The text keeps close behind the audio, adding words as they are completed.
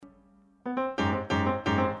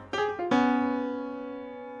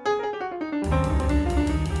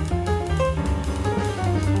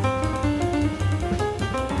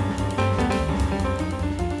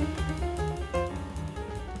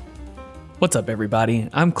What's up, everybody?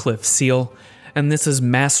 I'm Cliff Seal, and this is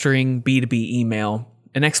Mastering B2B Email,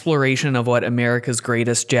 an exploration of what America's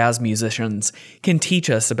greatest jazz musicians can teach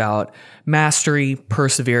us about mastery,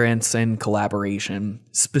 perseverance, and collaboration,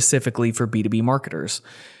 specifically for B2B marketers.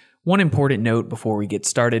 One important note before we get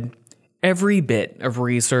started: every bit of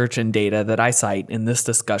research and data that I cite in this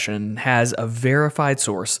discussion has a verified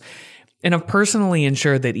source, and I've personally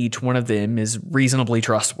ensured that each one of them is reasonably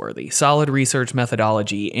trustworthy, solid research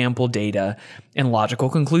methodology, ample data, and logical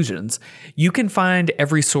conclusions. You can find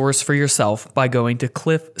every source for yourself by going to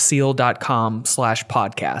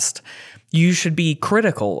cliffseal.com/podcast. You should be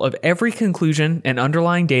critical of every conclusion and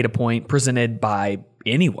underlying data point presented by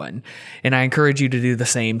anyone, and I encourage you to do the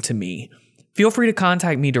same to me. Feel free to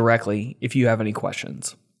contact me directly if you have any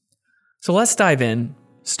questions. So let's dive in,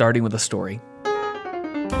 starting with a story.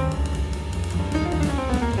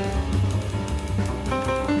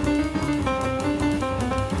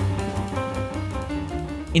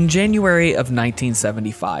 In January of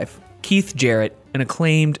 1975, Keith Jarrett, an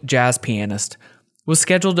acclaimed jazz pianist, was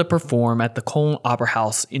scheduled to perform at the Köln Opera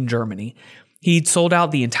House in Germany. He'd sold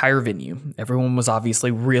out the entire venue. Everyone was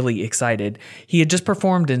obviously really excited. He had just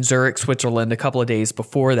performed in Zurich, Switzerland a couple of days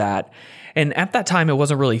before that, and at that time it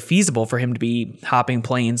wasn't really feasible for him to be hopping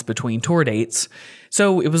planes between tour dates,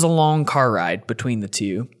 so it was a long car ride between the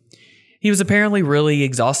two. He was apparently really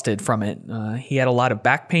exhausted from it. He had a lot of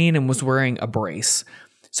back pain and was wearing a brace,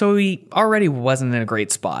 so he already wasn't in a great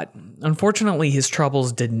spot. Unfortunately, his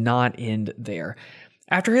troubles did not end there.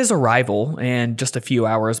 After his arrival, and just a few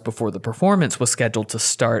hours before the performance was scheduled to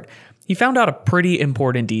start, he found out a pretty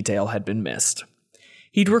important detail had been missed.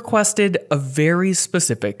 He'd requested a very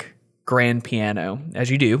specific grand piano, as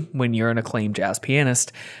you do when you're an acclaimed jazz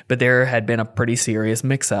pianist, but there had been a pretty serious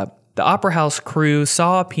mix-up. The Opera House crew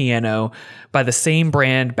saw a piano by the same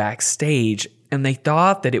brand backstage, and they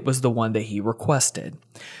thought that it was the one that he requested.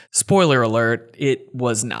 Spoiler alert, it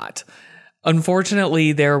was not.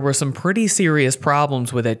 Unfortunately, there were some pretty serious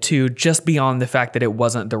problems with it too, just beyond the fact that it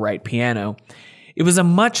wasn't the right piano. It was a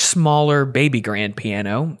much smaller baby grand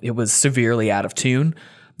piano. It was severely out of tune.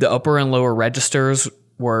 The upper and lower registers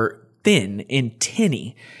were thin and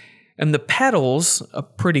tinny, and the pedals, a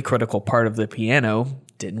pretty critical part of the piano,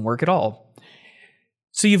 didn't work at all.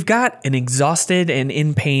 So you've got an exhausted and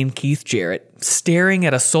in pain Keith Jarrett staring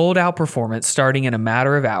at a sold-out performance starting in a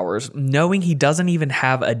matter of hours, knowing he doesn't even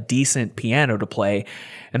have a decent piano to play,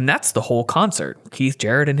 and that's the whole concert. Keith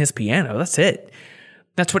Jarrett and his piano, that's it.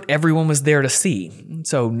 That's what everyone was there to see.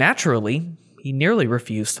 So naturally, he nearly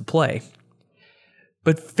refused to play.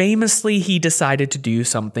 But famously, he decided to do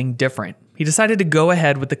something different. He decided to go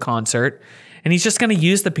ahead with the concert, and he's just going to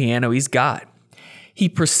use the piano he's got. He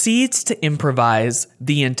proceeds to improvise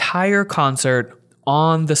the entire concert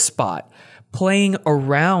on the spot, playing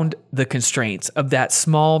around the constraints of that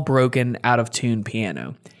small, broken, out-of-tune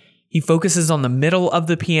piano. He focuses on the middle of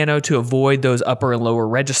the piano to avoid those upper and lower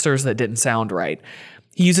registers that didn't sound right.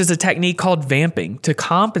 He uses a technique called vamping to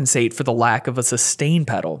compensate for the lack of a sustain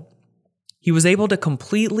pedal. He was able to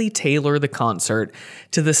completely tailor the concert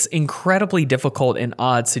to this incredibly difficult and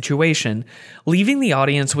odd situation, leaving the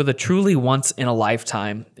audience with a truly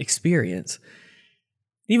once-in-a-lifetime experience.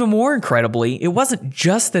 Even more incredibly, it wasn't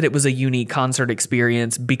just that it was a unique concert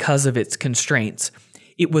experience because of its constraints.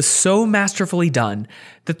 It was so masterfully done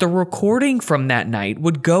that the recording from that night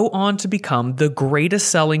would go on to become the greatest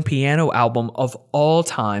selling piano album of all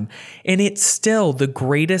time, and it's still the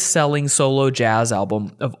greatest selling solo jazz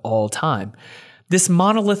album of all time. This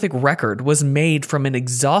monolithic record was made from an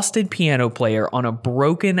exhausted piano player on a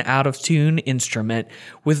broken, out-of-tune instrument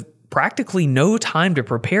with practically no time to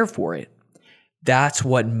prepare for it. That's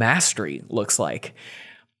what mastery looks like.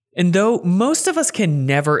 And though most of us can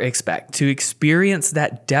never expect to experience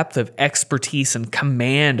that depth of expertise and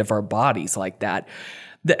command of our bodies like that,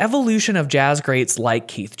 the evolution of jazz greats like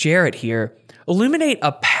Keith Jarrett here illuminate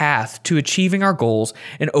a path to achieving our goals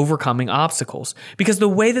and overcoming obstacles, because the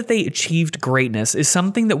way that they achieved greatness is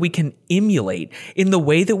something that we can emulate in the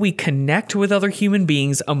way that we connect with other human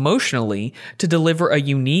beings emotionally to deliver a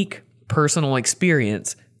unique personal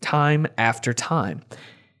experience time after time.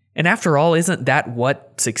 And after all, isn't that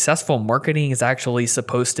what successful marketing is actually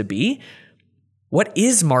supposed to be? What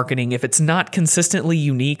is marketing if it's not consistently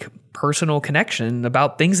unique personal connection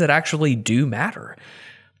about things that actually do matter?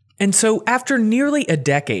 And so after nearly a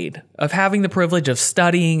decade of having the privilege of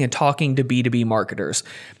studying and talking to B2B marketers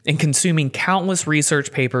and consuming countless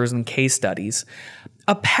research papers and case studies,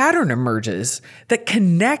 a pattern emerges that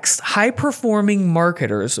connects high-performing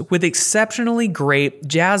marketers with exceptionally great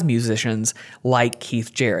jazz musicians like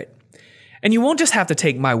Keith Jarrett. And you won't just have to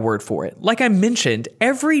take my word for it. Like I mentioned,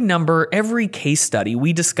 every number, every case study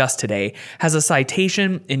we discussed today has a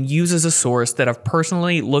citation and uses a source that I've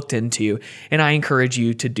personally looked into, and I encourage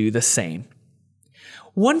you to do the same.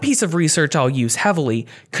 One piece of research I'll use heavily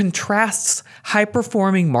contrasts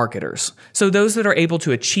high-performing marketers, so those that are able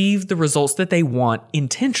to achieve the results that they want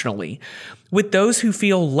intentionally, with those who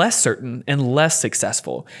feel less certain and less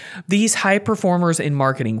successful. These high performers in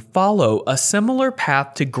marketing follow a similar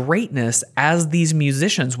path to greatness as these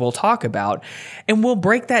musicians will talk about, and we'll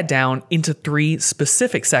break that down into 3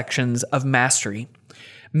 specific sections of mastery: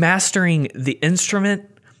 mastering the instrument,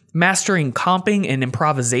 mastering comping and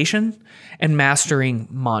improvisation, and mastering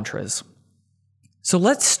mantras. So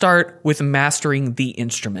let's start with mastering the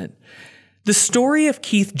instrument. The story of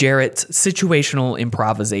Keith Jarrett's situational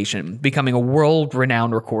improvisation becoming a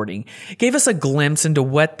world-renowned recording gave us a glimpse into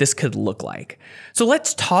what this could look like. So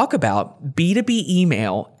let's talk about B2B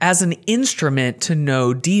email as an instrument to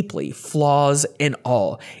know deeply, flaws and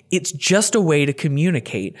all. It's just a way to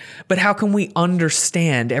communicate, but how can we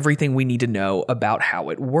understand everything we need to know about how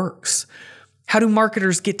it works? How do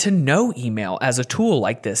marketers get to know email as a tool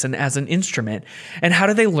like this and as an instrument? And how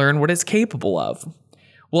do they learn what it's capable of?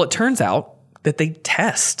 Well, it turns out that they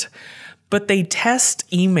test, but they test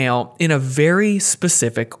email in a very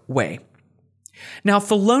specific way. Now,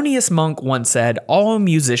 Thelonious Monk once said, "All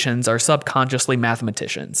musicians are subconsciously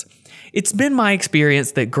mathematicians." It's been my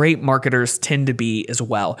experience that great marketers tend to be as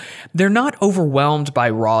well. They're not overwhelmed by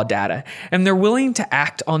raw data, and they're willing to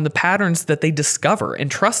act on the patterns that they discover and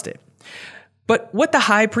trust it. But what the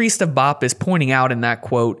high priest of bop is pointing out in that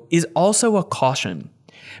quote is also a caution,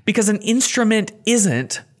 because an instrument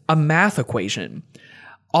isn't a math equation.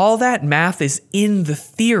 All that math is in the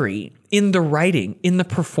theory, in the writing, in the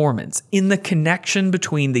performance, in the connection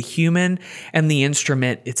between the human and the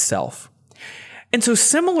instrument itself. And so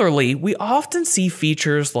similarly, we often see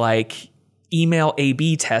features like email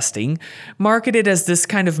A/B testing marketed as this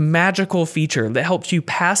kind of magical feature that helps you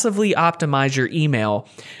passively optimize your email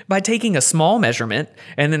by taking a small measurement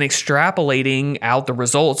and then extrapolating out the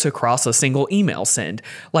results across a single email send,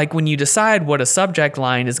 like when you decide what a subject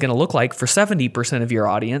line is going to look like for 70% of your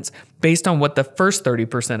audience based on what the first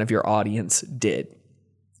 30% of your audience did.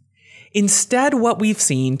 Instead, what we've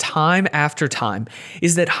seen time after time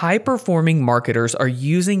is that high-performing marketers are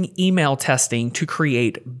using email testing to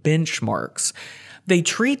create benchmarks. They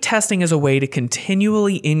treat testing as a way to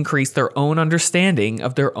continually increase their own understanding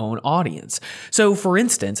of their own audience. So, for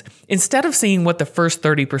instance, instead of seeing what the first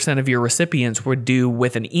 30% of your recipients would do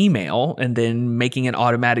with an email and then making an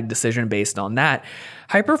automatic decision based on that,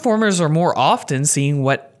 high performers are more often seeing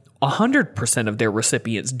what 100% of their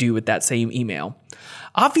recipients do with that same email.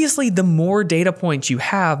 Obviously, the more data points you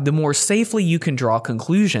have, the more safely you can draw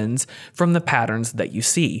conclusions from the patterns that you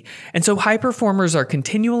see. And so high performers are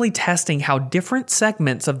continually testing how different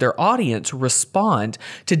segments of their audience respond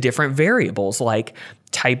to different variables like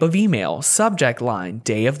type of email, subject line,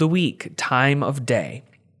 day of the week, time of day.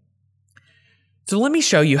 So let me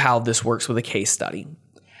show you how this works with a case study.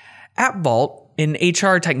 AppVault, an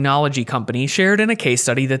HR technology company, shared in a case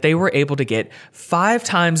study that they were able to get 5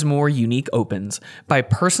 times more unique opens by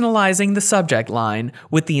personalizing the subject line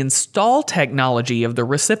with the install technology of the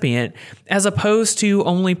recipient as opposed to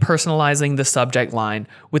only personalizing the subject line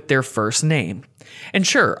with their first name. And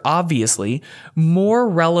sure, obviously, more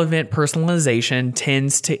relevant personalization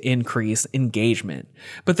tends to increase engagement.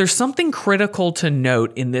 But there's something critical to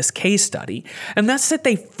note in this case study, and that's that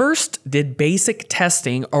they first did basic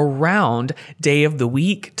testing around day of the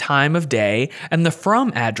week, time of day, and the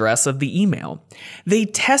from address of the email. They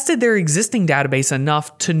tested their existing database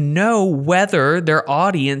enough to know whether their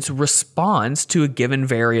audience responds to a given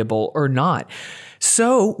variable or not.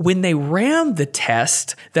 So when they ran the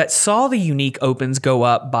test that saw the unique opens go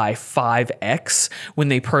up by 5x when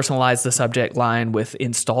they personalized the subject line with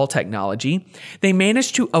install technology, they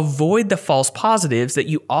managed to avoid the false positives that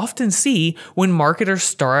you often see when marketers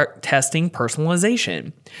start testing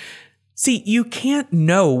personalization. See, you can't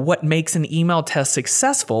know what makes an email test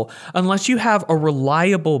successful unless you have a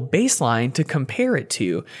reliable baseline to compare it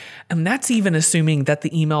to. And that's even assuming that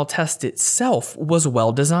the email test itself was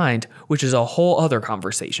well designed, which is a whole other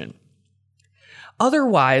conversation.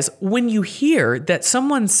 Otherwise, when you hear that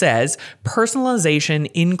someone says personalization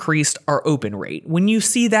increased our open rate, when you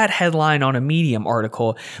see that headline on a Medium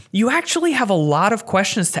article, you actually have a lot of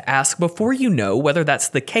questions to ask before you know whether that's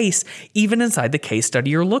the case, even inside the case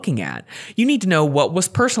study you're looking at. You need to know what was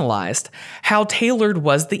personalized, how tailored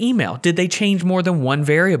was the email, did they change more than one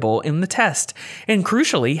variable in the test, and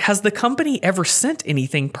crucially, has the company ever sent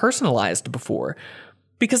anything personalized before?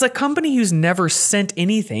 Because a company who's never sent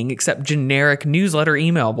anything except generic newsletter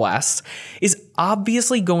email blasts is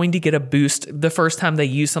obviously going to get a boost the first time they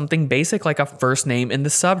use something basic like a first name in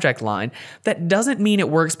the subject line. That doesn't mean it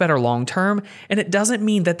works better long term, and it doesn't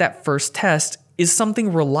mean that that first test is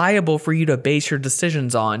something reliable for you to base your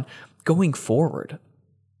decisions on going forward.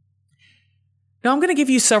 Now, I'm going to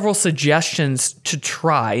give you several suggestions to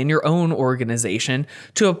try in your own organization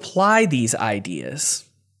to apply these ideas.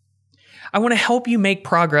 I want to help you make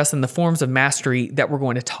progress in the forms of mastery that we're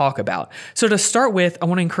going to talk about. So to start with, I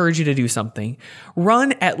want to encourage you to do something.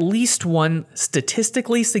 Run at least one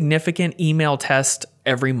statistically significant email test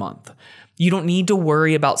every month. You don't need to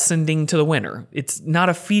worry about sending to the winner. It's not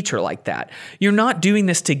a feature like that. You're not doing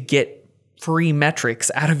this to get free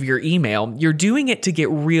metrics out of your email. You're doing it to get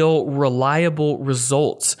real, reliable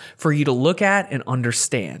results for you to look at and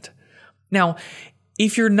understand. Now,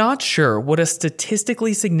 if you're not sure what a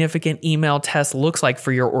statistically significant email test looks like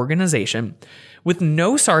for your organization, with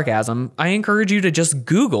no sarcasm, I encourage you to just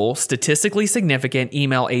Google statistically significant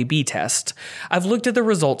email A/B test. I've looked at the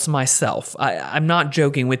results myself. I'm not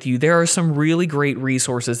joking with you. There are some really great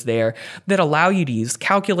resources there that allow you to use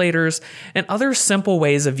calculators and other simple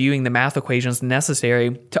ways of viewing the math equations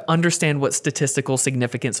necessary to understand what statistical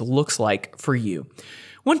significance looks like for you.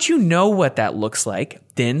 Once you know what that looks like,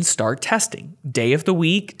 then start testing. Day of the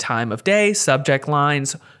week, time of day, subject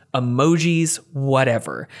lines, emojis,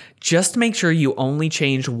 whatever. Just make sure you only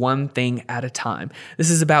change one thing at a time.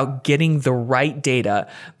 This is about getting the right data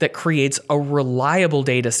that creates a reliable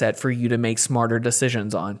data set for you to make smarter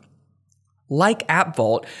decisions on. Like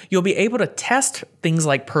AppVault, you'll be able to test things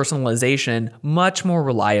like personalization much more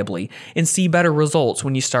reliably and see better results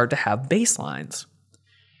when you start to have baselines.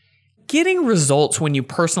 Getting results when you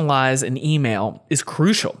personalize an email is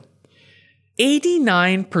crucial.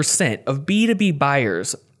 89% of B2B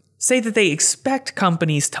buyers say that they expect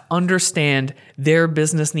companies to understand their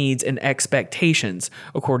business needs and expectations,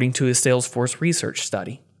 according to a Salesforce research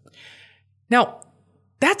study. Now,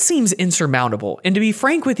 that seems insurmountable, and to be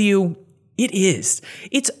frank with you, it is.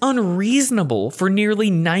 It's unreasonable for nearly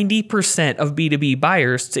 90% of B2B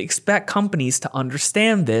buyers to expect companies to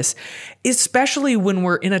understand this, especially when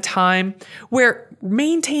we're in a time where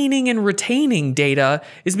maintaining and retaining data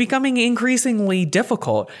is becoming increasingly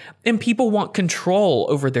difficult and people want control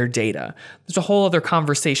over their data. There's a whole other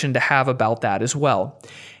conversation to have about that as well.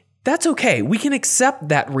 That's okay. We can accept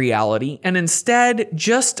that reality and instead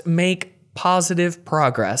just make positive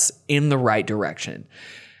progress in the right direction.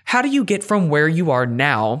 How do you get from where you are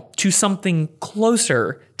now to something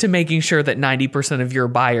closer to making sure that 90% of your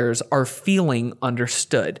buyers are feeling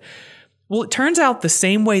understood? Well, it turns out the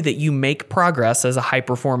same way that you make progress as a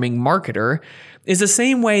high-performing marketer is the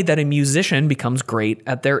same way that a musician becomes great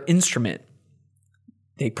at their instrument.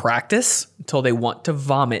 They practice until they want to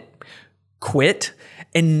vomit, quit,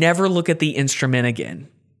 and never look at the instrument again.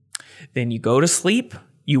 Then you go to sleep,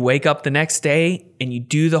 you wake up the next day, and you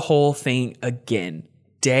do the whole thing again.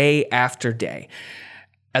 Day after day.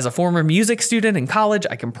 As a former music student in college,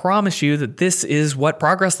 I can promise you that this is what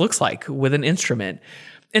progress looks like with an instrument.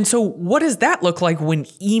 And so what does that look like when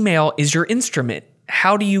email is your instrument?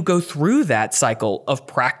 How do you go through that cycle of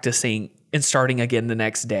practicing and starting again the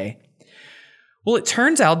next day? Well, it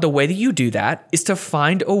turns out the way that you do that is to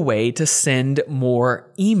find a way to send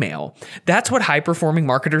more email. That's what high-performing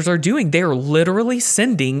marketers are doing. They're literally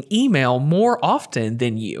sending email more often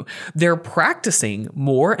than you. They're practicing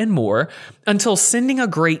more and more until sending a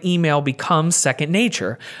great email becomes second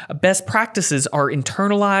nature. Best practices are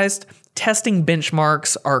internalized. Testing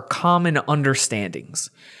benchmarks are common understandings.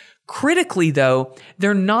 Critically, though,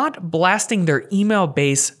 they're not blasting their email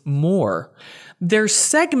base more. They're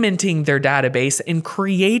segmenting their database and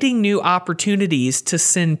creating new opportunities to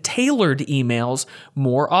send tailored emails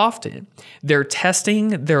more often. They're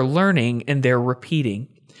testing, they're learning, and they're repeating.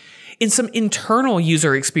 In some internal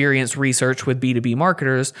user experience research with B2B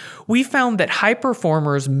marketers, we found that high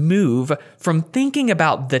performers move from thinking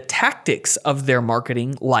about the tactics of their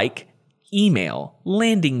marketing, like email,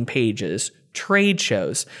 landing pages, trade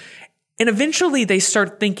shows, and eventually they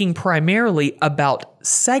start thinking primarily about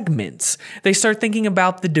segments. They start thinking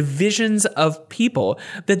about the divisions of people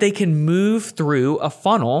that they can move through a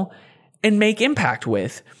funnel and make impact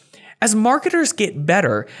with. As marketers get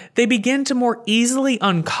better, they begin to more easily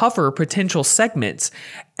uncover potential segments,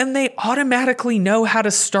 and they automatically know how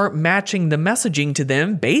to start matching the messaging to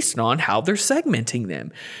them based on how they're segmenting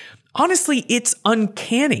them. Honestly, it's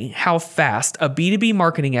uncanny how fast a B2B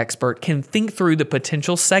marketing expert can think through the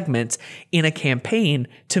potential segments in a campaign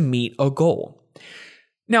to meet a goal.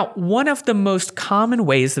 Now, one of the most common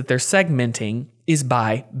ways that they're segmenting is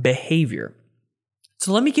by behavior.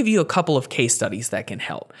 So let me give you a couple of case studies that can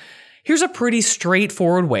help. Here's a pretty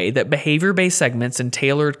straightforward way that behavior-based segments and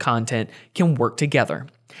tailored content can work together.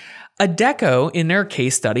 Adecco, in their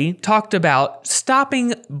case study, talked about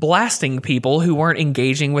stopping blasting people who weren't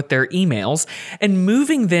engaging with their emails and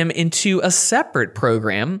moving them into a separate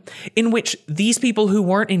program in which these people who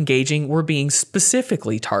weren't engaging were being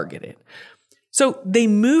specifically targeted. So they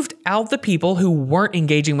moved out the people who weren't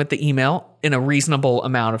engaging with the email in a reasonable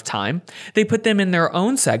amount of time. They put them in their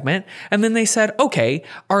own segment, and then they said, okay,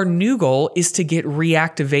 our new goal is to get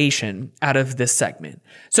reactivation out of this segment.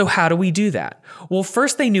 So how do we do that? Well,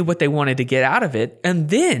 first they knew what they wanted to get out of it, and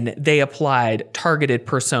then they applied targeted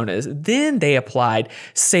personas. Then they applied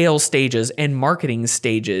sales stages and marketing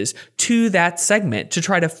stages to that segment to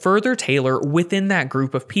try to further tailor within that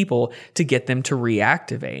group of people to get them to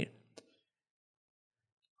reactivate.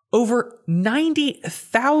 Over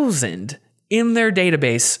 90,000 in their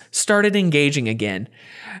database started engaging again,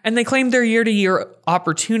 and they claimed their year-to-year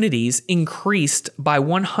opportunities increased by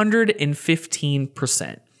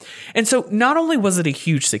 115%. And so not only was it a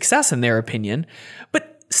huge success in their opinion, but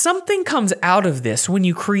something comes out of this when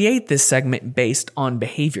you create this segment based on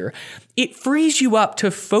behavior. It frees you up to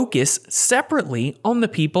focus separately on the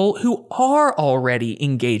people who are already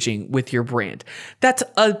engaging with your brand. That's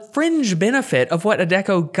a fringe benefit of what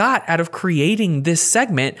Adecco got out of creating this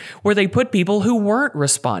segment where they put people who weren't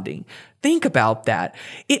responding. Think about that.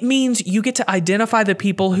 It means you get to identify the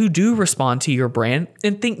people who do respond to your brand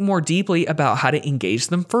and think more deeply about how to engage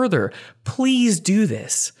them further. Please do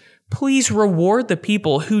this. Please reward the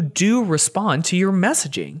people who do respond to your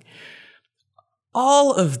messaging.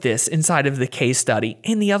 All of this inside of the case study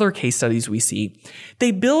and the other case studies we see,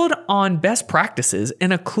 they build on best practices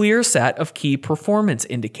and a clear set of key performance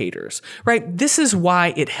indicators, right? This is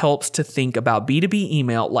why it helps to think about B2B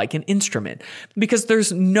email like an instrument, because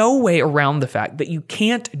there's no way around the fact that you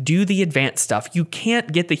can't do the advanced stuff. You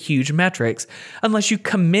can't get the huge metrics unless you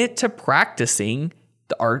commit to practicing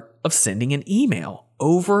the art of sending an email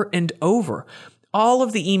over and over. All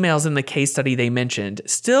of the emails in the case study they mentioned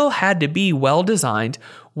still had to be well designed,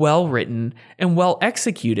 well written, and well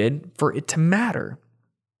executed for it to matter.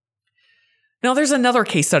 Now, there's another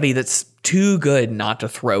case study that's too good not to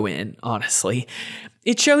throw in, honestly.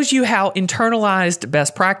 It shows you how internalized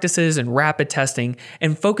best practices and rapid testing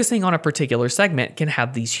and focusing on a particular segment can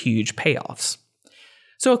have these huge payoffs.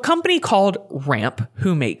 So a company called Ramp,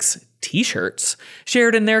 who makes t-shirts,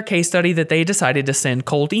 shared in their case study that they decided to send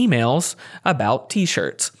cold emails about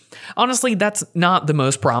t-shirts. Honestly, that's not the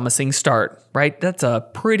most promising start, right? That's a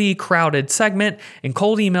pretty crowded segment, and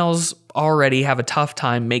cold emails already have a tough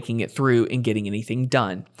time making it through and getting anything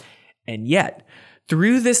done. And yet,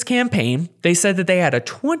 through this campaign, they said that they had a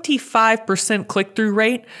 25% click-through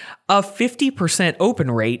rate, a 50% open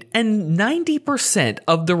rate, and 90%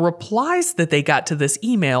 of the replies that they got to this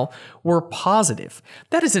email were positive.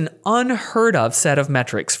 That is an unheard of set of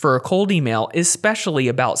metrics for a cold email, especially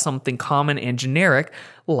about something common and generic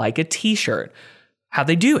like a t-shirt. How'd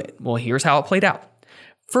they do it? Well, here's how it played out.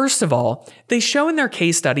 First of all, they show in their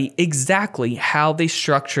case study exactly how they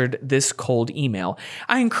structured this cold email.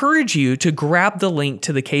 I encourage you to grab the link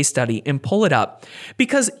to the case study and pull it up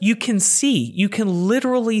because you can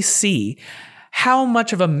literally see how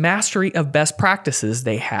much of a mastery of best practices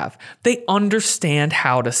they have. They understand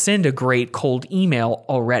how to send a great cold email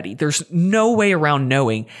already. There's no way around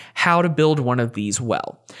knowing how to build one of these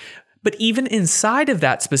well. But even inside of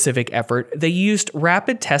that specific effort, they used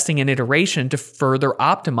rapid testing and iteration to further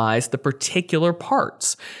optimize the particular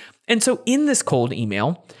parts. And so in this cold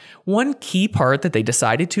email, one key part that they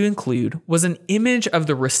decided to include was an image of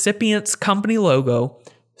the recipient's company logo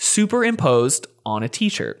superimposed on a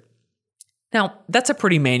t-shirt. Now, that's a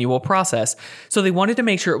pretty manual process, so they wanted to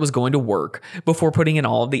make sure it was going to work before putting in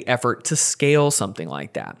all of the effort to scale something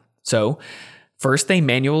like that. So first, they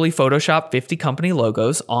manually photoshopped 50 company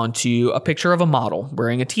logos onto a picture of a model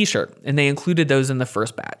wearing a t-shirt, and they included those in the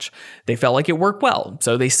first batch. They felt like it worked well,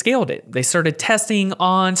 so they scaled it. They started testing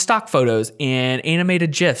on stock photos and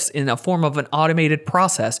animated GIFs in a form of an automated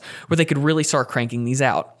process where they could really start cranking these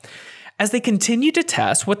out. As they continued to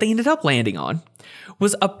test, what they ended up landing on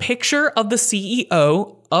was a picture of the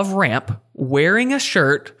CEO of Ramp wearing a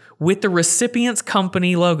shirt with the recipient's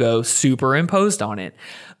company logo superimposed on it.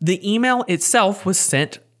 The email itself was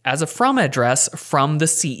sent as a from address from the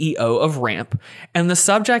CEO of Ramp, and the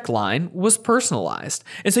subject line was personalized.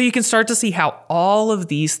 And so you can start to see how all of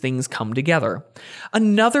these things come together.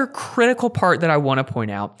 Another critical part that I want to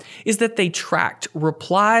point out is that they tracked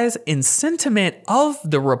replies and sentiment of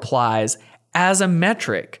the replies as a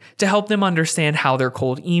metric to help them understand how their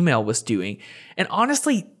cold email was doing. And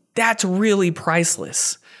honestly, That's really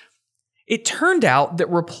priceless. It turned out that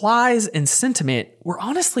replies and sentiment were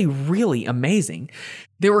honestly really amazing.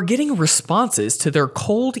 They were getting responses to their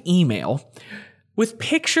cold email with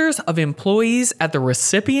pictures of employees at the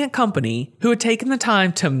recipient company who had taken the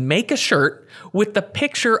time to make a shirt with the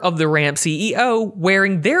picture of the Ramp CEO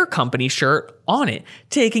wearing their company shirt on it,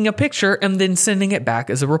 taking a picture and then sending it back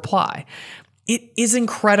as a reply. It is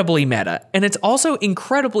incredibly meta, and it's also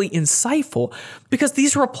incredibly insightful because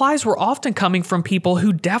these replies were often coming from people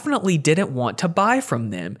who definitely didn't want to buy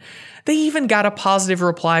from them. They even got a positive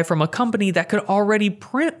reply from a company that could already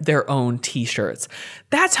print their own t-shirts.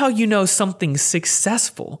 That's how you know something's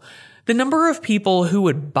successful. The number of people who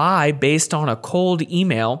would buy based on a cold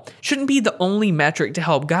email shouldn't be the only metric to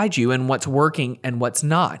help guide you in what's working and what's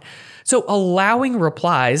not. So allowing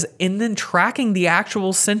replies and then tracking the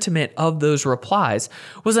actual sentiment of those replies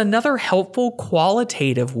was another helpful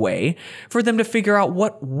qualitative way for them to figure out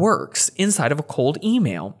what works inside of a cold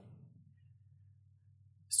email.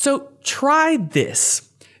 So try this.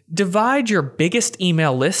 Divide your biggest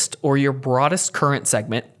email list or your broadest current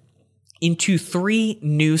segment into 3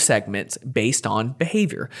 new segments based on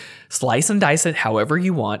behavior. Slice and dice it however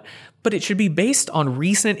you want, but it should be based on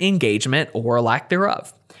recent engagement or lack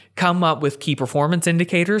thereof. Come up with key performance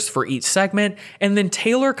indicators for each segment, and then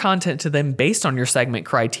tailor content to them based on your segment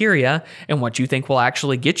criteria and what you think will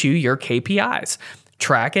actually get you your KPIs.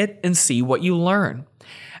 Track it and see what you learn.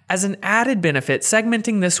 As an added benefit,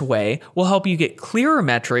 segmenting this way will help you get clearer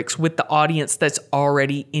metrics with the audience that's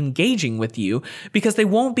already engaging with you because they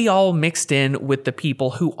won't be all mixed in with the people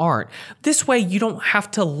who aren't. This way, you don't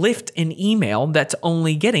have to lift an email that's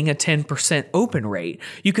only getting a 10% open rate.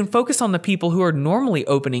 You can focus on the people who are normally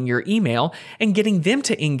opening your email and getting them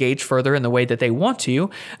to engage further in the way that they want to,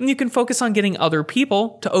 and you can focus on getting other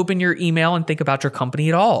people to open your email and think about your company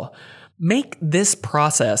at all. Make this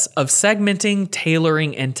process of segmenting,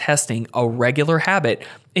 tailoring, and testing a regular habit,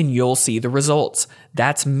 and you'll see the results.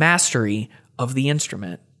 That's mastery of the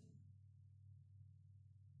instrument.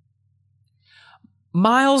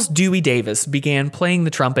 Miles Dewey Davis began playing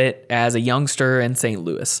the trumpet as a youngster in St.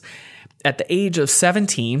 Louis. At the age of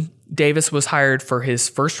 17, Davis was hired for his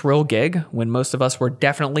first real gig when most of us were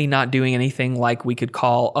definitely not doing anything like we could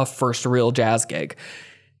call a first real jazz gig.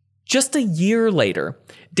 Just a year later,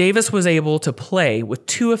 Davis was able to play with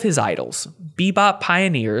 2 of his idols, bebop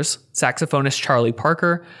pioneers, saxophonist Charlie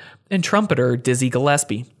Parker, and trumpeter Dizzy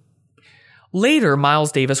Gillespie. Later,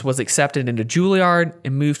 Miles Davis was accepted into Juilliard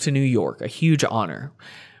and moved to New York, a huge honor.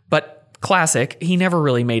 But classic, he never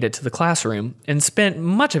really made it to the classroom and spent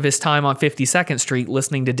much of his time on 52nd Street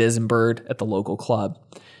listening to Diz and Bird at the local club.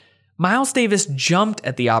 Miles Davis jumped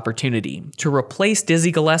at the opportunity to replace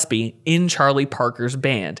Dizzy Gillespie in Charlie Parker's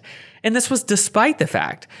band, and this was despite the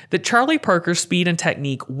fact that Charlie Parker's speed and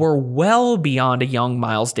technique were well beyond a young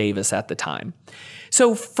Miles Davis at the time.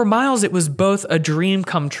 So for Miles, it was both a dream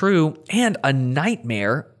come true and a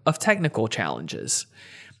nightmare of technical challenges.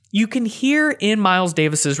 You can hear in Miles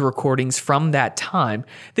Davis's recordings from that time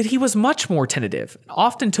that he was much more tentative, and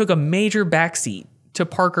often took a major backseat to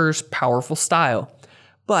Parker's powerful style.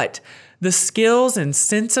 But the skills and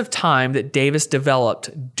sense of time that Davis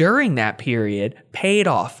developed during that period paid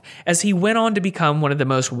off as he went on to become one of the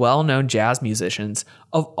most well-known jazz musicians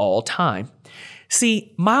of all time.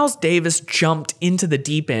 See, Miles Davis jumped into the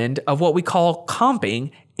deep end of what we call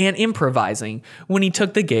comping and improvising when he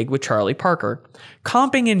took the gig with Charlie Parker.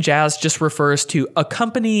 Comping in jazz just refers to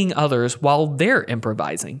accompanying others while they're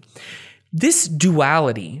improvising. This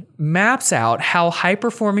duality maps out how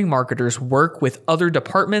high-performing marketers work with other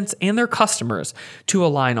departments and their customers to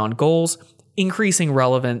align on goals, increasing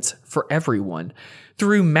relevance for everyone.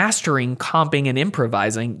 Through mastering comping and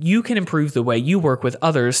improvising, you can improve the way you work with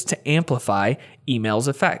others to amplify email's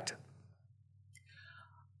effect.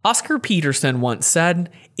 Oscar Peterson once said,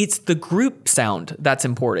 "It's the group sound that's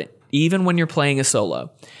important, even when you're playing a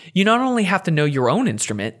solo. You not only have to know your own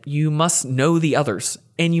instrument, you must know the others,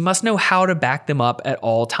 and you must know how to back them up at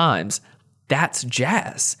all times. That's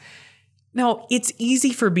jazz." Now, it's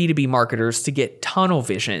easy for B2B marketers to get tunnel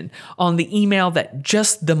vision on the email that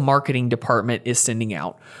just the marketing department is sending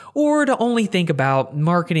out, or to only think about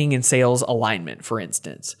marketing and sales alignment, for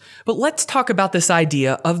instance. But let's talk about this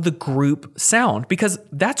idea of the group sound, because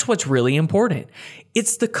that's what's really important.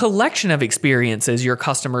 It's the collection of experiences your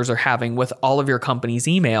customers are having with all of your company's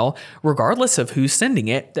email, regardless of who's sending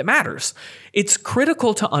it, that matters. It's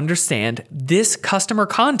critical to understand this customer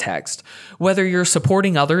context, whether you're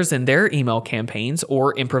supporting others in their email campaigns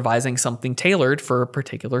or improvising something tailored for a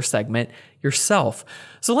particular segment yourself.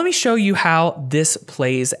 So let me show you how this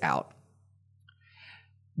plays out.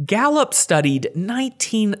 Gallup studied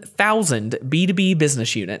 19,000 B2B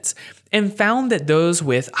business units and found that those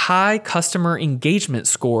with high customer engagement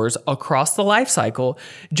scores across the lifecycle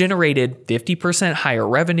generated 50% higher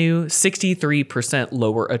revenue, 63%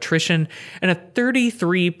 lower attrition, and a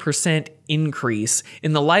 33% increase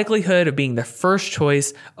in the likelihood of being the first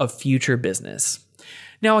choice of future business.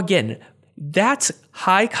 Now again, that's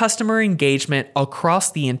high customer engagement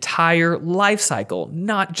across the entire life cycle,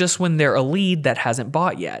 not just when they're a lead that hasn't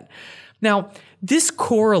bought yet. Now, this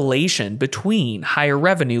correlation between higher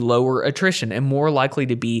revenue, lower attrition, and more likely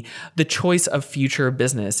to be the choice of future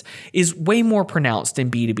business is way more pronounced in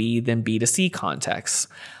B2B than B2C contexts.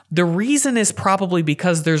 The reason is probably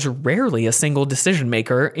because there's rarely a single decision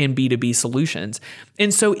maker in B2B solutions.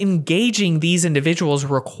 And so engaging these individuals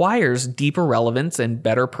requires deeper relevance and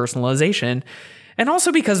better personalization. And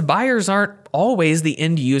also because buyers aren't always the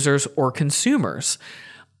end users or consumers.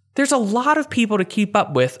 There's a lot of people to keep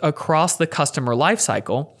up with across the customer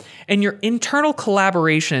lifecycle, and your internal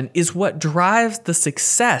collaboration is what drives the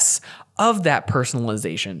success of that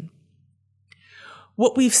personalization.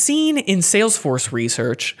 What we've seen in Salesforce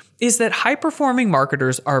research is that high-performing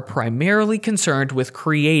marketers are primarily concerned with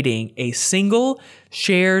creating a single,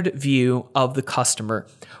 shared view of the customer,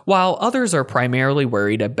 while others are primarily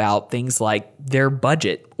worried about things like their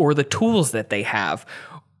budget or the tools that they have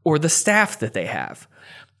or the staff that they have.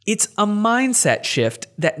 It's a mindset shift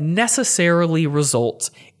that necessarily results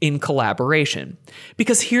in collaboration.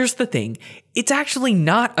 Because here's the thing, it's actually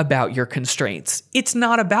not about your constraints. It's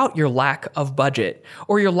not about your lack of budget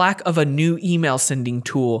or your lack of a new email sending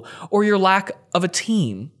tool or your lack of a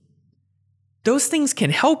team. Those things can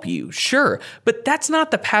help you, sure, but that's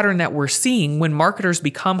not the pattern that we're seeing when marketers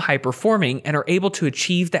become high performing and are able to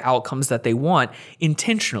achieve the outcomes that they want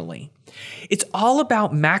intentionally. It's all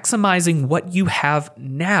about maximizing what you have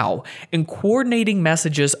now and coordinating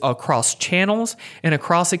messages across channels and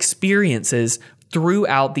across experiences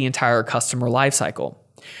throughout the entire customer lifecycle.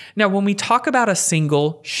 Now, when we talk about a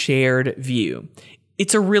single shared view,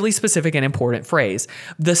 it's a really specific and important phrase.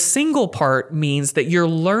 The single part means that you're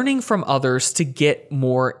learning from others to get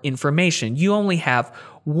more information. You only have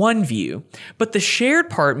one view, but the shared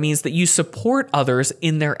part means that you support others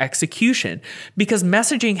in their execution because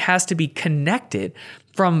messaging has to be connected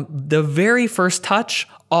from the very first touch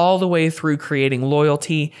all the way through creating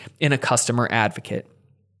loyalty in a customer advocate.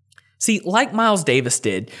 See, like Miles Davis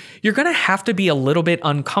did, you're going to have to be a little bit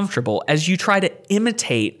uncomfortable as you try to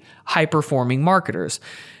imitate high-performing marketers.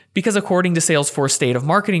 Because according to Salesforce State of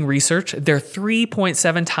Marketing research, they're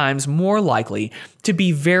 3.7 times more likely to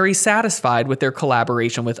be very satisfied with their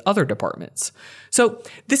collaboration with other departments. So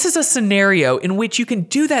this is a scenario in which you can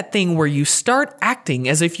do that thing where you start acting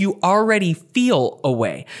as if you already feel a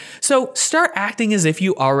way. So start acting as if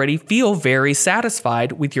you already feel very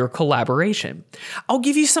satisfied with your collaboration. I'll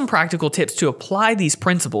give you some practical tips to apply these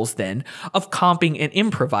principles then of comping and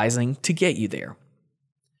improvising to get you there.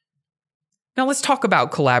 Now let's talk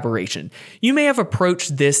about collaboration. You may have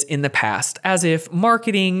approached this in the past as if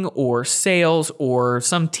marketing or sales or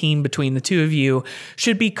some team between the two of you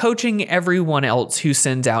should be coaching everyone else who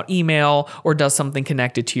sends out email or does something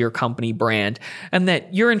connected to your company brand, and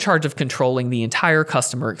that you're in charge of controlling the entire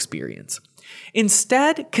customer experience.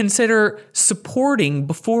 Instead, consider supporting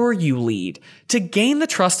before you lead to gain the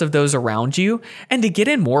trust of those around you and to get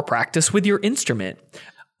in more practice with your instrument.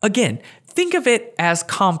 Again, think of it as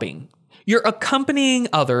comping. You're accompanying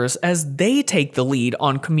others as they take the lead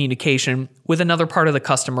on communication with another part of the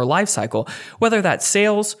customer lifecycle, whether that's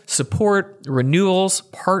sales, support, renewals,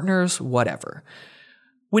 partners, whatever.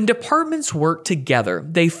 When departments work together,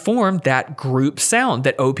 they form that group sound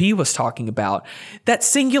that OP was talking about. That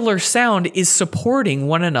singular sound is supporting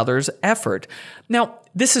one another's effort. Now,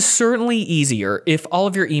 this is certainly easier if all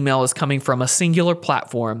of your email is coming from a singular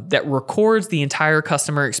platform that records the entire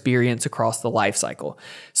customer experience across the lifecycle.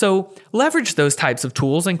 So leverage those types of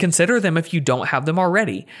tools and consider them if you don't have them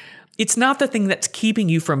already. It's not the thing that's keeping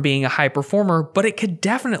you from being a high performer, but it could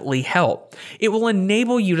definitely help. It will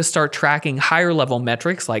enable you to start tracking higher level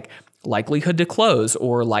metrics like likelihood to close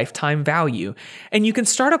or lifetime value. And you can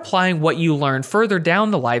start applying what you learn further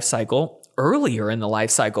down the lifecycle, earlier in the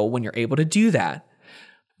lifecycle when you're able to do that.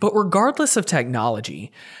 But regardless of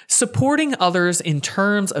technology, supporting others in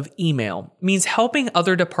terms of email means helping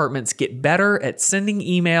other departments get better at sending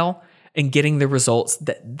email and getting the results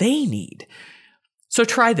that they need. So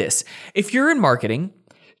try this. If you're in marketing,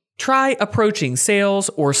 try approaching sales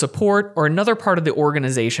or support or another part of the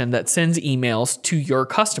organization that sends emails to your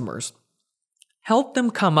customers. Help them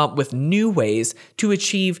come up with new ways to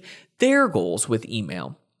achieve their goals with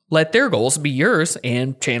email. Let their goals be yours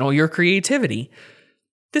and channel your creativity.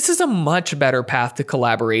 This is a much better path to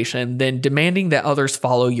collaboration than demanding that others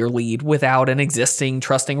follow your lead without an existing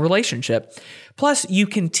trusting relationship. Plus, you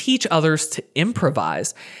can teach others to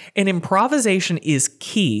improvise, and improvisation is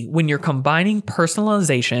key when you're combining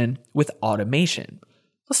personalization with automation.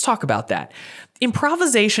 Let's talk about that.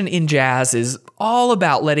 Improvisation in jazz is all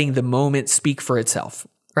about letting the moment speak for itself,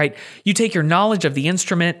 right? You take your knowledge of the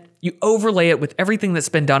instrument, you overlay it with everything that's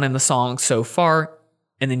been done in the song so far,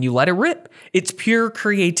 and then you let it rip. It's pure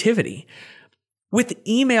creativity. With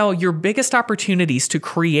email, your biggest opportunities to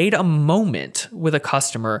create a moment with a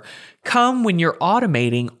customer come when you're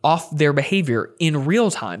automating off their behavior in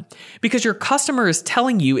real time, because your customer is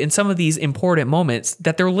telling you in some of these important moments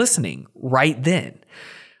that they're listening right then.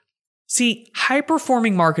 See,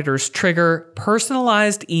 high-performing marketers trigger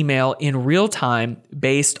personalized email in real time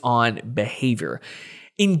based on behavior.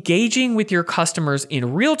 Engaging with your customers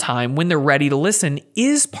in real time when they're ready to listen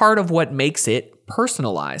is part of what makes it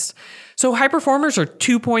personalized. So high performers are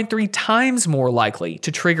 2.3 times more likely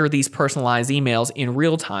to trigger these personalized emails in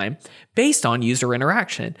real time based on user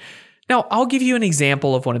interaction. Now, I'll give you an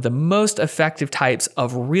example of one of the most effective types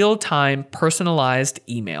of real-time personalized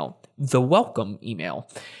email, the welcome email.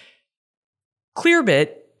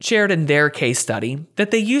 Clearbit shared in their case study that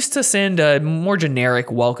they used to send a more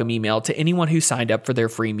generic welcome email to anyone who signed up for their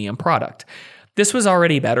freemium product. This was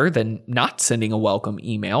already better than not sending a welcome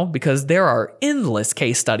email, because there are endless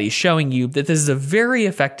case studies showing you that this is a very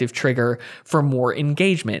effective trigger for more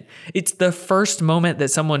engagement. It's the first moment that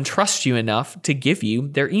someone trusts you enough to give you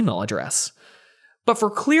their email address. But for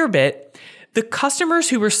Clearbit, the customers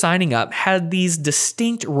who were signing up had these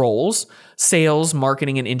distinct roles, sales,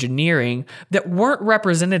 marketing, and engineering, that weren't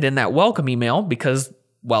represented in that welcome email because,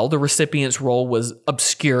 well, the recipient's role was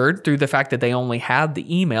obscured through the fact that they only had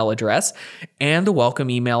the email address, and the welcome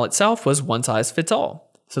email itself was one size fits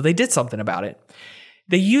all. So they did something about it.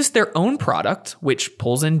 They used their own product, which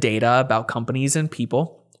pulls in data about companies and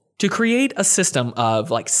people, to create a system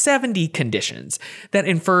of like 70 conditions that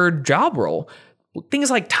inferred job role,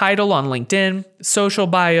 things like title on LinkedIn, social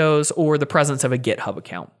bios, or the presence of a GitHub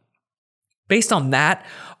account. Based on that,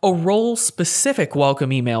 a role-specific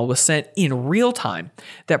welcome email was sent in real time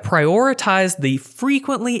that prioritized the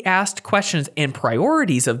frequently asked questions and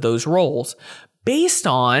priorities of those roles based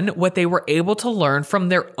on what they were able to learn from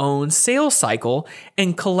their own sales cycle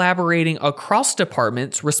and collaborating across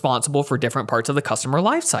departments responsible for different parts of the customer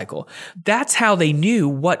lifecycle. That's how they knew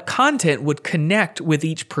what content would connect with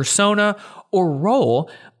each persona or role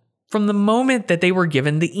from the moment that they were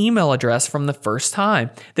given the email address from the first time.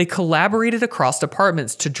 They collaborated across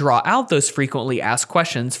departments to draw out those frequently asked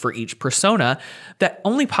questions for each persona that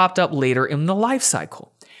only popped up later in the life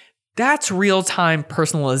cycle. That's real-time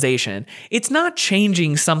personalization. It's not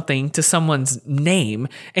changing something to someone's name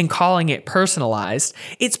and calling it personalized.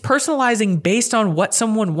 It's personalizing based on what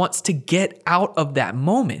someone wants to get out of that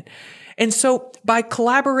moment. And so by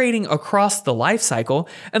collaborating across the life cycle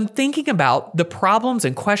and thinking about the problems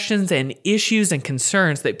and questions and issues and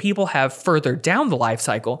concerns that people have further down the life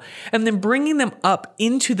cycle, and then bringing them up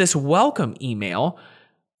into this welcome email,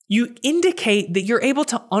 you indicate that you're able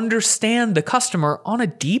to understand the customer on a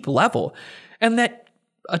deep level and that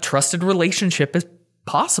a trusted relationship is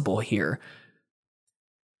possible here.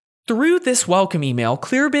 Through this welcome email,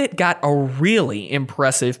 Clearbit got a really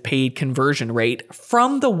impressive paid conversion rate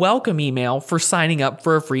from the welcome email for signing up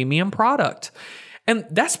for a freemium product. And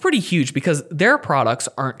that's pretty huge because their products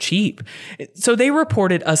aren't cheap. So they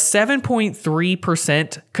reported a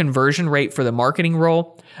 7.3% conversion rate for the marketing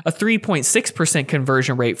role, a 3.6%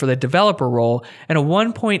 conversion rate for the developer role, and a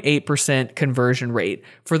 1.8% conversion rate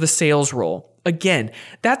for the sales role. Again,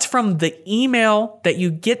 that's from the email that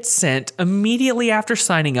you get sent immediately after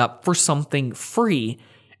signing up for something free,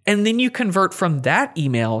 and then you convert from that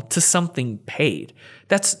email to something paid.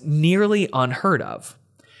 That's nearly unheard of.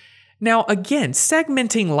 Now, again,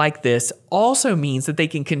 segmenting like this also means that they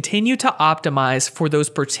can continue to optimize for those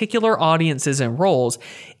particular audiences and roles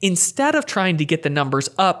instead of trying to get the numbers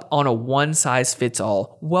up on a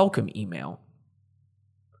one-size-fits-all welcome email.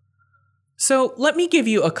 So let me give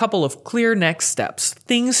you a couple of clear next steps,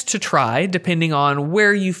 things to try depending on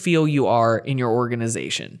where you feel you are in your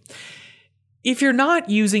organization. If you're not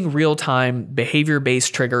using real-time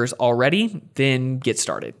behavior-based triggers already, then get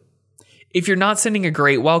started. If you're not sending a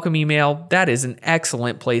great welcome email, that is an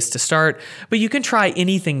excellent place to start, but you can try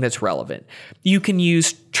anything that's relevant. You can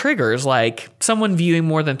use triggers like someone viewing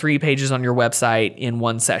more than 3 pages on your website in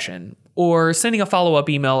one session, or sending a follow-up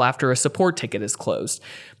email after a support ticket is closed.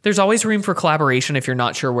 There's always room for collaboration if you're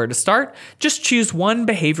not sure where to start. Just choose one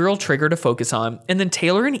behavioral trigger to focus on and then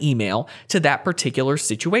tailor an email to that particular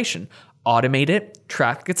situation. Automate it,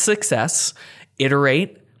 track its success,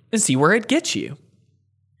 iterate, and see where it gets you.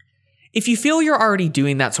 If you feel you're already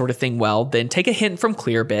doing that sort of thing well, then take a hint from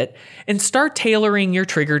Clearbit and start tailoring your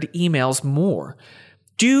triggered emails more.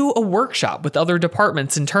 Do a workshop with other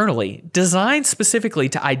departments internally, designed specifically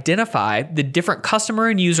to identify the different customer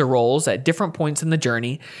and user roles at different points in the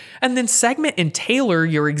journey, and then segment and tailor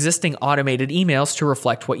your existing automated emails to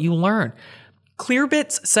reflect what you learn.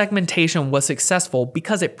 Clearbit's segmentation was successful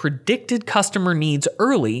because it predicted customer needs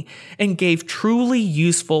early and gave truly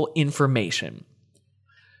useful information.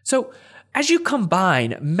 So, as you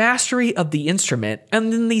combine mastery of the instrument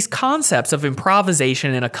and then these concepts of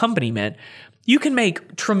improvisation and accompaniment, you can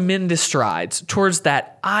make tremendous strides towards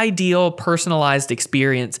that ideal personalized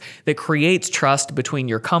experience that creates trust between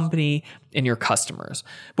your company and your customers.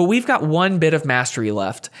 But we've got one bit of mastery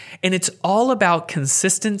left, and it's all about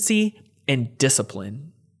consistency and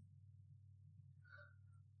discipline.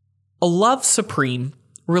 A Love Supreme,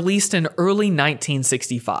 released in early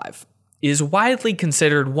 1965, is widely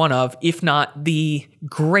considered one of, if not the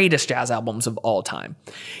greatest jazz albums of all time.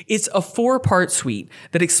 It's a 4-part suite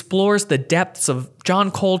that explores the depths of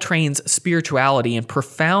John Coltrane's spirituality and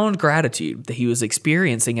profound gratitude that he was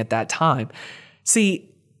experiencing at that time.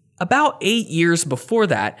 See, about 8 years before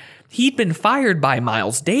that, he'd been fired by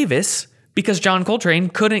Miles Davis because John Coltrane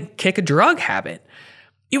couldn't kick a drug habit.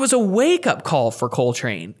 It was a wake-up call for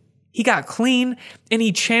Coltrane. He got clean, and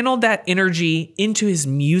he channeled that energy into his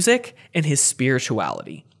music and his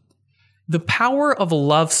spirituality. The power of A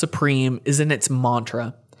Love Supreme is in its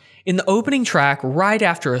mantra. In the opening track, right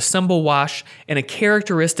after a cymbal wash and a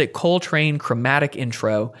characteristic Coltrane chromatic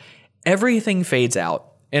intro, everything fades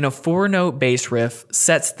out, and a 4-note bass riff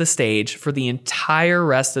sets the stage for the entire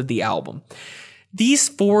rest of the album. These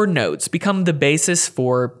 4 notes become the basis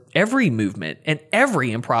for every movement and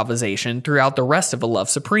every improvisation throughout the rest of A Love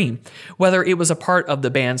Supreme, whether it was a part of the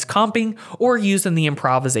band's comping or used in the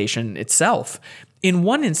improvisation itself. In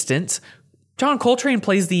one instance, John Coltrane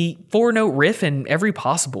plays the 4-note riff in every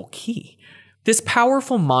possible key. This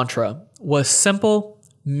powerful mantra was simple,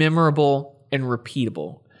 memorable, and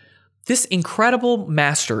repeatable. This incredible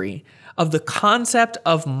mastery of the concept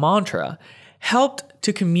of mantra helped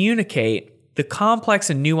to communicate the complex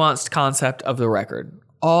and nuanced concept of the record,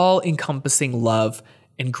 all encompassing love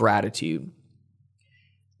and gratitude.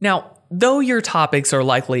 Now, though your topics are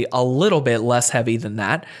likely a little bit less heavy than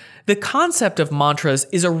that, the concept of mantras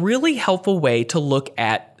is a really helpful way to look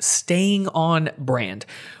at staying on brand.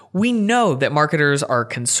 We know that marketers are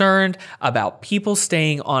concerned about people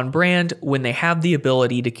staying on brand when they have the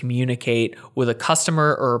ability to communicate with a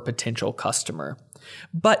customer or a potential customer.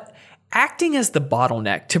 But acting as the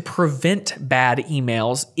bottleneck to prevent bad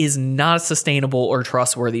emails is not a sustainable or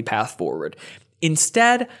trustworthy path forward.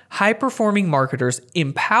 Instead, high-performing marketers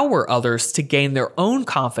empower others to gain their own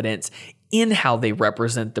confidence in how they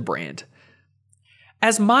represent the brand.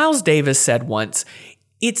 As Miles Davis said once,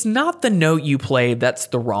 it's not the note you play that's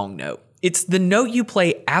the wrong note. It's the note you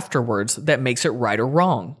play afterwards that makes it right or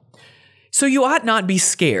wrong. So you ought not be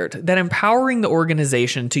scared that empowering the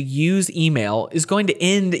organization to use email is going to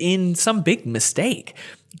end in some big mistake.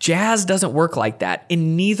 Jazz doesn't work like that,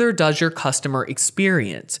 and neither does your customer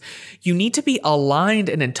experience. You need to be aligned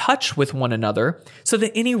and in touch with one another so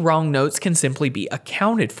that any wrong notes can simply be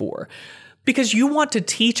accounted for. Because you want to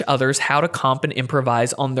teach others how to comp and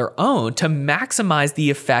improvise on their own to maximize the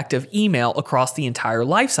effect of email across the entire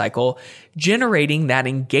lifecycle, generating that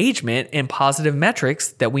engagement and positive metrics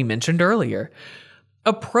that we mentioned earlier.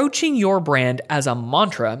 Approaching your brand as a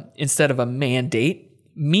mantra instead of a mandate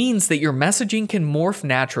means that your messaging can morph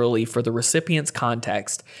naturally for the recipient's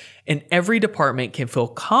context, and every department can feel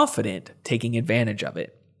confident taking advantage of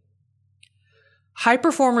it. High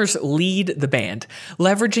performers lead the band,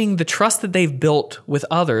 leveraging the trust that they've built with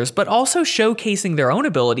others, but also showcasing their own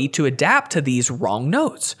ability to adapt to these wrong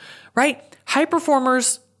notes, right? High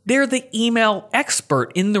performers, they're the email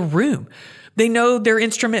expert in the room. They know their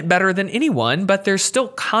instrument better than anyone, but they're still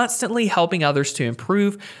constantly helping others to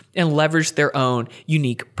improve and leverage their own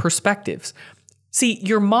unique perspectives. See,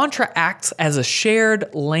 your mantra acts as a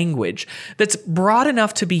shared language that's broad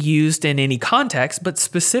enough to be used in any context, but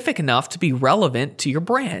specific enough to be relevant to your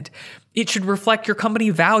brand. It should reflect your company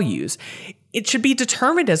values. It should be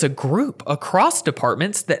determined as a group across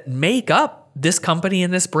departments that make up this company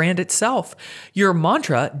and this brand itself. Your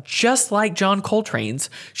mantra, just like John Coltrane's,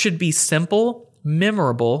 should be simple,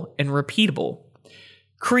 memorable, and repeatable.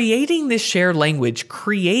 Creating this shared language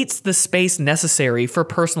creates the space necessary for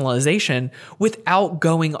personalization without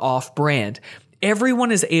going off brand.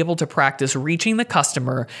 everyone is able to practice reaching the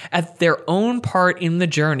customer at their own part in the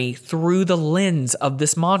journey through the lens of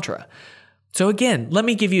this mantra. So again, let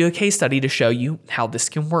me give you a case study to show you how this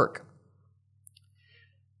can work.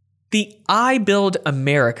 The I Build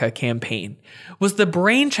America campaign was the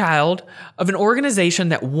brainchild of an organization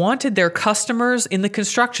that wanted their customers in the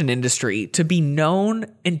construction industry to be known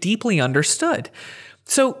and deeply understood.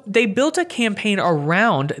 So they built a campaign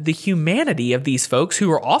around the humanity of these folks who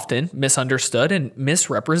are often misunderstood and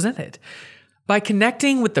misrepresented. By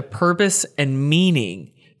connecting with the purpose and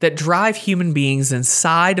meaning that drive human beings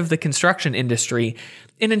inside of the construction industry,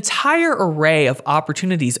 an entire array of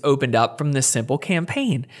opportunities opened up from this simple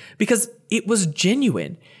campaign because it was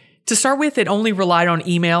genuine. To start with, it only relied on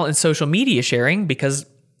email and social media sharing because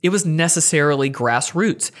it was necessarily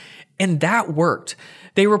grassroots, and that worked.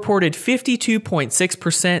 They reported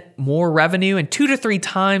 52.6% more revenue and 2 to 3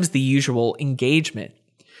 times the usual engagement.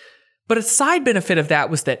 But a side benefit of that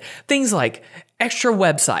was that things like extra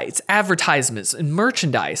websites, advertisements, and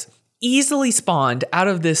merchandise easily spawned out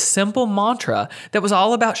of this simple mantra that was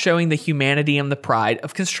all about showing the humanity and the pride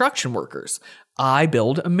of construction workers. I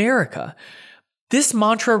Build America. This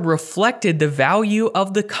mantra reflected the value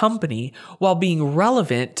of the company while being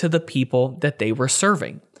relevant to the people that they were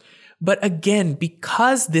serving. But again,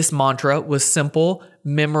 because this mantra was simple,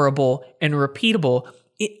 memorable, and repeatable,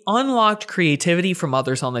 it unlocked creativity from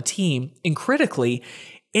others on the team, and critically,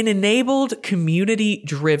 it enabled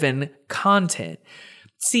community-driven content.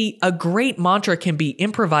 See, a great mantra can be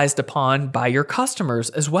improvised upon by your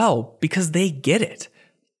customers as well because they get it.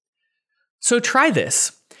 So try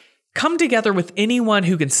this. Come together with anyone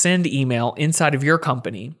who can send email inside of your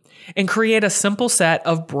company and create a simple set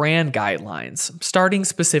of brand guidelines, starting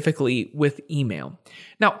specifically with email.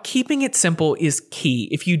 Now, keeping it simple is key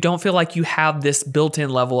if you don't feel like you have this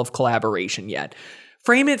built-in level of collaboration yet.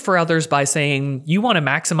 Frame it for others by saying you want to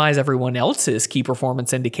maximize everyone else's key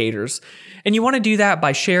performance indicators, and you want to do that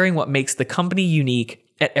by sharing what makes the company unique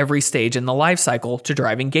at every stage in the life cycle to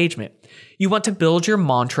drive engagement. You want to build your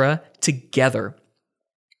mantra together.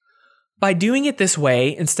 By doing it this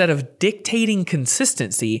way, instead of dictating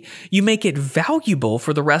consistency, you make it valuable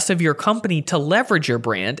for the rest of your company to leverage your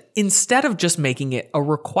brand instead of just making it a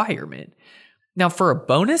requirement. Now, for a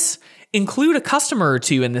bonus, include a customer or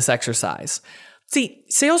two in this exercise. See,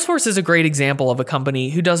 Salesforce is a great example of a company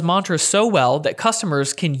who does mantras so well that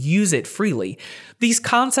customers can use it freely. These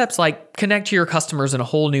concepts like connect to your customers in a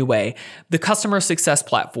whole new way, the customer success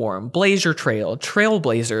platform, Blaze Your Trail,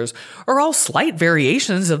 Trailblazers, are all slight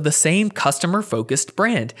variations of the same customer-focused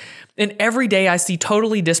brand. And every day I see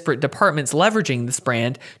totally disparate departments leveraging this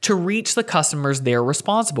brand to reach the customers they're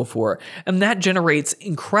responsible for. And that generates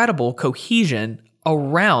incredible cohesion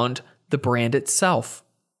around the brand itself.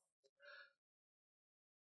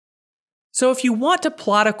 So if you want to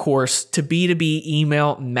plot a course to B2B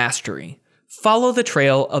email mastery, follow the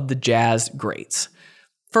trail of the Jazz greats.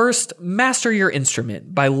 First, master your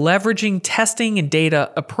instrument by leveraging testing and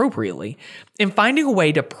data appropriately and finding a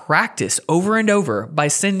way to practice over and over by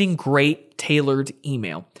sending great tailored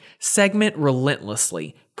email. Segment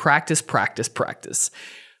relentlessly. Practice, practice, practice.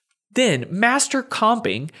 Then master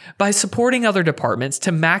comping by supporting other departments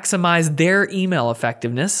to maximize their email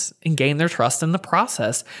effectiveness and gain their trust in the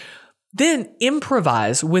process. Then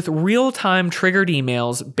improvise with real-time triggered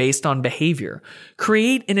emails based on behavior.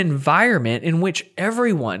 Create an environment in which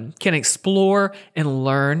everyone can explore and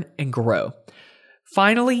learn and grow.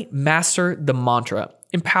 Finally, master the mantra.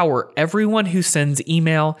 Empower everyone who sends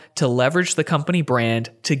email to leverage the company brand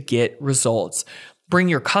to get results. Bring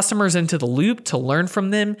your customers into the loop to learn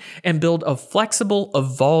from them and build a flexible,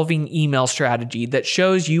 evolving email strategy that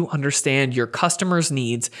shows you understand your customers'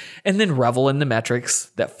 needs and then revel in the metrics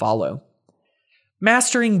that follow.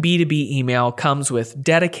 Mastering B2B email comes with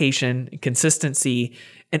dedication, consistency,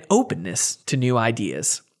 and openness to new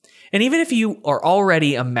ideas. And even if you are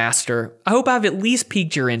already a master, I hope I've at least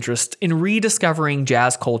piqued your interest in rediscovering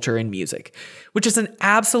jazz culture and music, which is an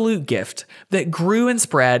absolute gift that grew and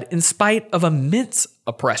spread in spite of immense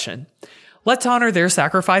oppression. Let's honor their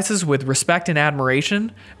sacrifices with respect and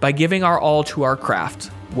admiration by giving our all to our craft,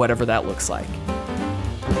 whatever that looks like.